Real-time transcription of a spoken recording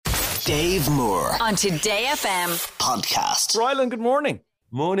Dave Moore on Today FM podcast. Rylan, good morning.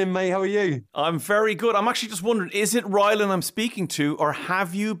 Morning, mate. How are you? I'm very good. I'm actually just wondering, is it Rylan I'm speaking to, or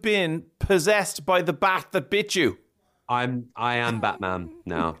have you been possessed by the bat that bit you? I am Batman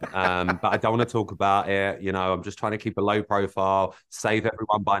now, but I don't want to talk about it. You know, I'm just trying to keep a low profile, save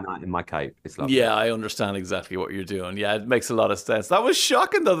everyone by night in my cape. It's lovely. Yeah, I understand exactly what you're doing. Yeah, it makes a lot of sense. That was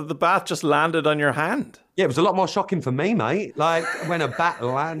shocking, though, that the bat just landed on your hand. Yeah, it was a lot more shocking for me, mate. Like, when a bat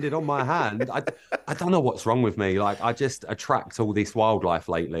landed on my hand, I don't know what's wrong with me. Like, I just attract all this wildlife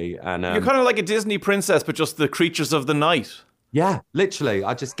lately. And you're kind of like a Disney princess, but just the creatures of the night. Yeah, literally.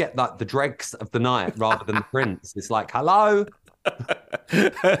 I just get like the dregs of the night rather than the prince. It's like, hello.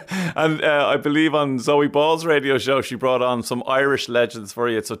 And I believe on Zoe Ball's radio show, she brought on some Irish legends for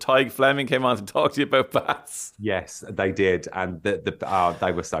you. So Tig Fleming came on to talk to you about bats. Yes, they did. And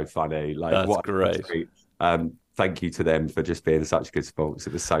they were so funny. Like, that's what great. Thank you to them for just being such good sports.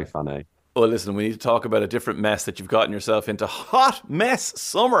 It was so funny. Well, listen, we need to talk about a different mess that you've gotten yourself into. Hot mess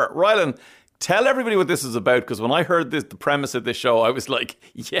summer. Rylan, tell everybody what this is about, because when I heard the premise of this show, I was like,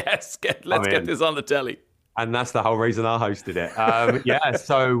 yes, let's get this on the telly. And that's the whole reason I hosted it.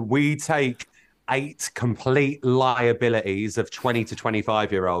 So we take 8 complete liabilities of 20 to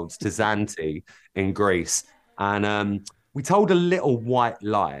 25-year-olds to Zante in Greece. And we told a little white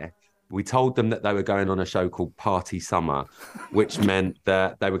lie. We told them that they were going on a show called Party Summer, which meant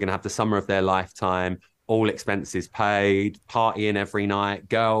that they were going to have the summer of their lifetime, all expenses paid, partying every night,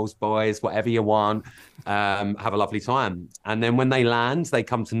 girls, boys, whatever you want, have a lovely time. And then when they land, they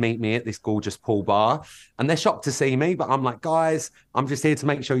come to meet me at this gorgeous pool bar, and they're shocked to see me, but I'm like, guys, I'm just here to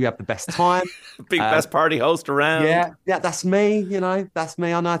make sure you have the best time. Best party host around. Yeah, that's me, that's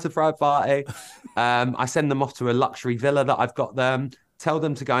me. I know how to throw a party. I send them off to a luxury villa that I've got them. Tell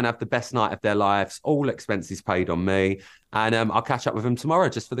them to go and have the best night of their lives, all expenses paid on me. And I'll catch up with them tomorrow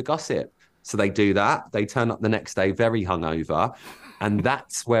just for the gossip. So they do that. They turn up the next day very hungover. And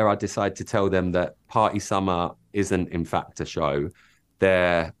that's where I decide to tell them that Party Summer isn't, in fact, a show.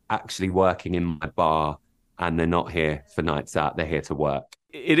 They're actually working in my bar, and they're not here for nights out. They're here to work.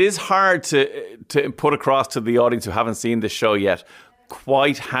 It is hard to put across to the audience who haven't seen this show yet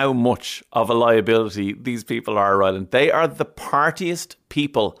quite how much of a liability these people are, Rylan. They are the partiest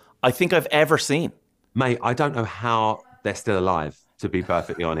people I think I've ever seen. Mate, I don't know how they're still alive, to be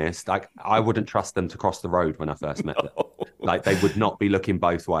perfectly honest. Like, I wouldn't trust them to cross the road when I first met them. Like, they would not be looking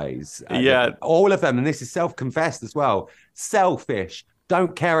both ways. Yeah. All of them, and this is self-confessed as well, selfish,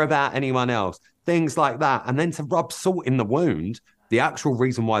 don't care about anyone else, things like that. And then to rub salt in the wound, the actual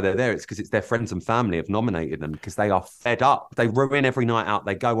reason why they're there is because it's their friends and family have nominated them because they are fed up. They ruin every night out.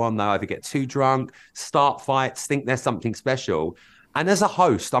 They go on, they either get too drunk, start fights, think there's something special. And as a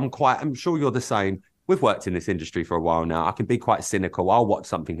host, I'm sure you're the same. We've worked in this industry for a while now. I can be quite cynical. I'll watch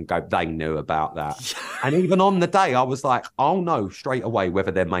something and go, they knew about that. And even on the day, I was like, I'll know straight away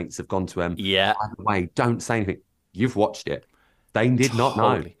whether their mates have gone to them. Yeah. By the way, don't say anything. You've watched it. They did not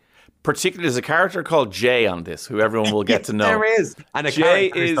know. Particularly, there's a character called Jay on this, who everyone will get to know. There is. And a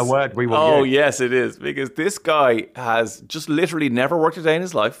Jay character is the word we will Oh, use. yes, it is. Because this guy has just literally never worked a day in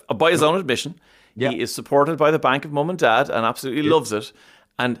his life, by his own admission. Yep. He is supported by the bank of mum and dad and absolutely loves it.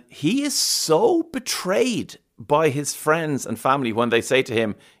 And he is so betrayed by his friends and family when they say to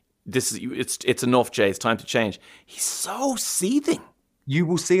him, it's enough, Jay, it's time to change. He's so seething. You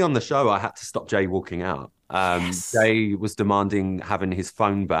will see on the show, I had to stop Jay walking out. Yes. Jay was demanding having his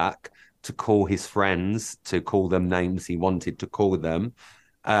phone back to call his friends, to call them names he wanted to call them.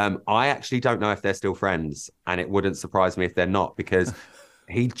 I actually don't know if they're still friends, and it wouldn't surprise me if they're not, because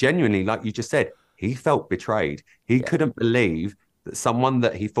he genuinely, like you just said, he felt betrayed. He couldn't believe that someone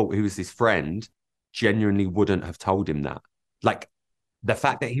that he thought who was his friend genuinely wouldn't have told him that. Like, the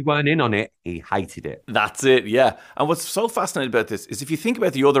fact that he weren't in on it, he hated it. That's it, yeah. And what's so fascinating about this is if you think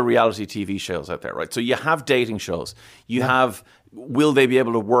about the other reality TV shows out there, right? So you have dating shows. You have, will they be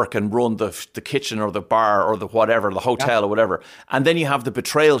able to work and run the kitchen or the bar or the whatever, the hotel or whatever. And then you have the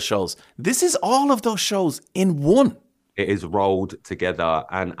betrayal shows. This is all of those shows in one. It is rolled together.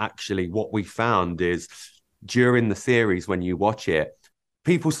 And actually what we found is during the series, when you watch it,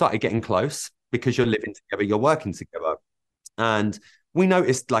 people started getting close because you're living together, you're working together. And we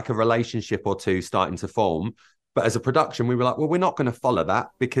noticed like a relationship or two starting to form. But as a production, we were like, well, we're not going to follow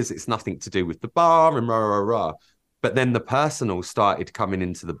that because it's nothing to do with the bar and rah, rah, rah. But then the personal started coming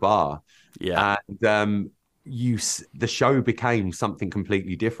into the bar. Yeah. And the show became something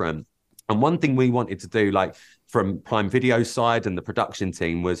completely different. And one thing we wanted to do, like from Prime Video's side and the production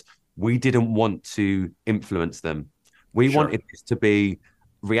team, was we didn't want to influence them. We wanted this to be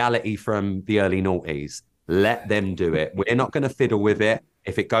reality from the early noughties. Let them do it. We're not going to fiddle with it.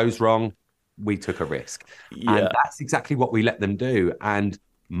 If it goes wrong, we took a risk. Yeah. And that's exactly what we let them do. And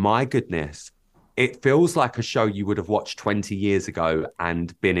my goodness, it feels like a show you would have watched 20 years ago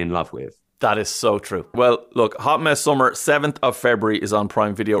and been in love with. That is so true. Well, look, Hot Mess Summer, 7th of February is on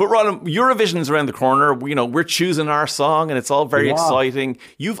Prime Video. But Rylan, Eurovision is around the corner. We're choosing our song and it's all very exciting.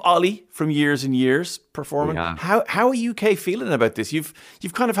 You've Ollie from Years and Years performing. Yeah. How are UK feeling about this? You've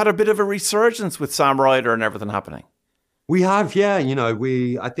kind of had a bit of a resurgence with Sam Ryder and everything happening. We have, yeah.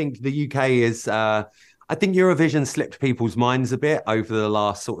 I think the UK is, I think Eurovision slipped people's minds a bit over the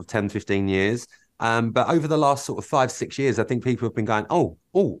last sort of 10, 15 years. But over the last sort of 5-6 years, I think people have been going,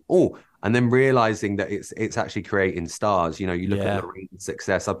 oh, and then realizing that it's actually creating stars. You look at Lorene's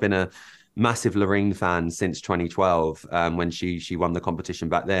success. I've been a massive Lorene fan since 2012 when she won the competition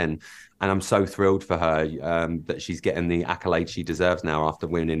back then. And I'm so thrilled for her that she's getting the accolades she deserves now after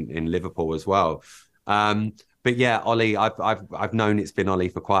winning in Liverpool as well. But yeah, Ollie, I've known it's been Ollie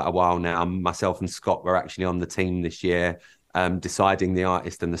for quite a while now. Myself and Scott were actually on the team this year, deciding the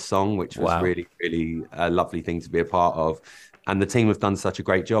artist and the song, which was really, really a lovely thing to be a part of. And the team have done such a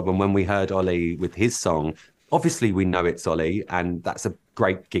great job. And when we heard Ollie with his song, obviously we know it's Ollie, and that's a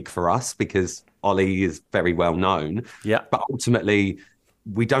great gig for us because Ollie is very well known. Yeah. But ultimately,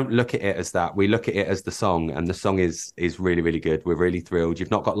 we don't look at it as that. We look at it as the song, and the song is really, really good. We're really thrilled.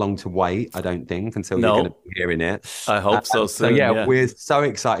 You've not got long to wait, I don't think, until you're going to be hearing it. I hope so soon. So yeah, we're so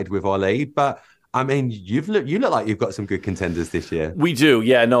excited with Ollie. But I mean, you look like you've got some good contenders this year. We do,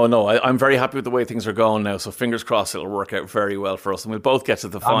 yeah. No. I'm very happy with the way things are going now. So fingers crossed it'll work out very well for us, and we'll both get to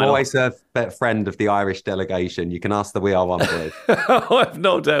the final. I'm always a friend of the Irish delegation. You can ask the We Are One boys. I've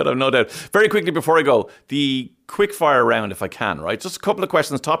no doubt. Very quickly before I go, the quick fire round, if I can, right? Just a couple of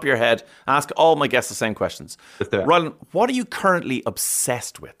questions, top of your head. Ask all my guests the same questions. Rylan, what are you currently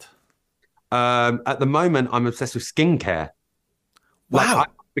obsessed with? At the moment, I'm obsessed with skincare. Wow.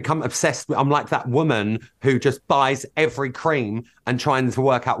 Become obsessed with, I'm like that woman who just buys every cream and trying to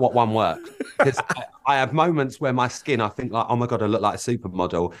work out what one works. Because I have moments where my skin, I think like, oh my God, I look like a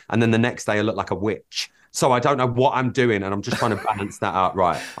supermodel. And then the next day I look like a witch. So I don't know what I'm doing, and I'm just trying to balance that out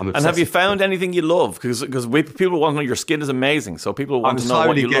right. And have you found anything you love? Because people want to know your skin is amazing. So people want to know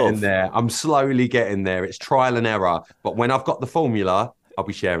what you love. I'm slowly getting there. It's trial and error. But when I've got the formula, I'll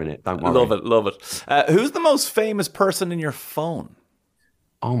be sharing it. Don't worry. Love it. Who's the most famous person in your phone?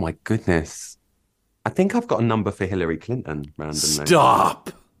 Oh my goodness. I think I've got a number for Hillary Clinton randomly. Stop.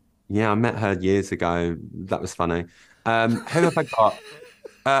 Yeah, I met her years ago. That was funny. Who have I got?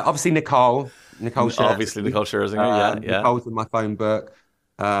 Obviously Nicole Scherzinger. Obviously Nicole Scherzinger, yeah. Nicole's in my phone book.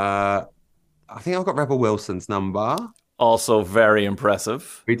 I think I've got Rebel Wilson's number. Also very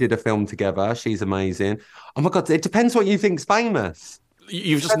impressive. We did a film together. She's amazing. Oh my God, it depends what you think's famous.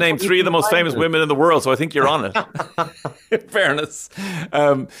 You've just named three of the most famous women in the world, so I think you're on it. In fairness.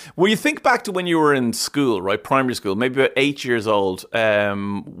 When you think back to when you were in school, right, primary school, maybe about 8 years old,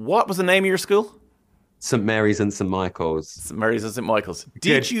 what was the name of your school? St. Mary's and St. Michael's. St. Mary's and St. Michael's.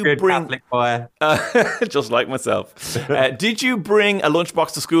 Did you good bring... Catholic boy. Just like myself. Did you bring a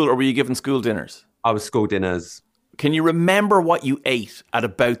lunchbox to school, or were you given school dinners? I was school dinners. Can you remember what you ate at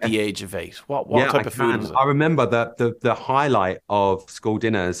about the age of 8? What type of food was it? I remember that the highlight of school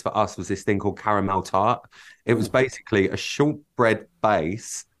dinners for us was this thing called caramel tart. It was basically a shortbread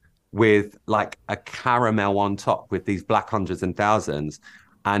base with like a caramel on top with these black hundreds and thousands.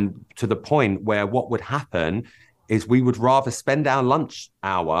 And to the point where what would happen is we would rather spend our lunch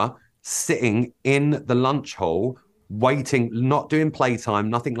hour sitting in the lunch hall, waiting, not doing playtime,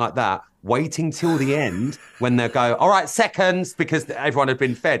 nothing like that, waiting till the end when they'll go, all right, seconds, because everyone had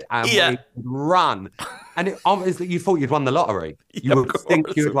been fed, and we would run. And it obviously you thought you'd won the lottery. You would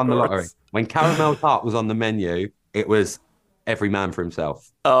think you had won the lottery. When caramel tart was on the menu, it was every man for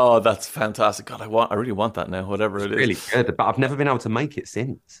himself. Oh, that's fantastic. God, I really want that now, whatever it is. Really good, but I've never been able to make it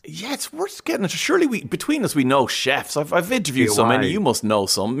since. Yeah, it's worth getting it. Surely between us, we know chefs. I've interviewed so many. You must know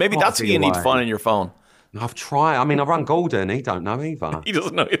some. Maybe that's what you need to find on your phone. I've tried. I mean, I've run Golden. He don't know either. He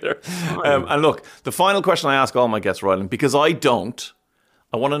doesn't know either. And look, the final question I ask all my guests, Rylan, because I don't,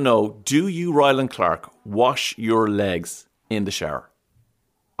 I want to know, do you, Rylan Clark, wash your legs in the shower?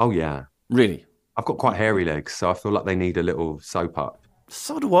 Oh, yeah. Really? I've got quite hairy legs, so I feel like they need a little soap up.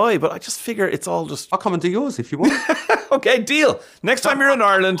 So do I, but I just figure it's all just... I'll come and do yours if you want. Okay, deal. Next time you're in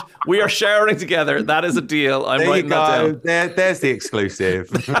Ireland, we are showering together. That is a deal. I'm writing that down. There's the exclusive.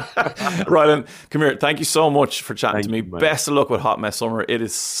 Rylan, come here. Thank you so much for chatting to me. Best of luck with Hot Mess Summer. It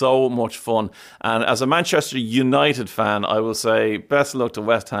is so much fun. And as a Manchester United fan, I will say best of luck to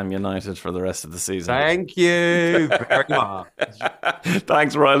West Ham United for the rest of the season. Thank you very much.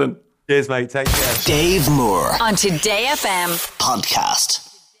 Thanks, Rylan. Cheers, mate. Take care. Dave Moore On Today FM. podcast.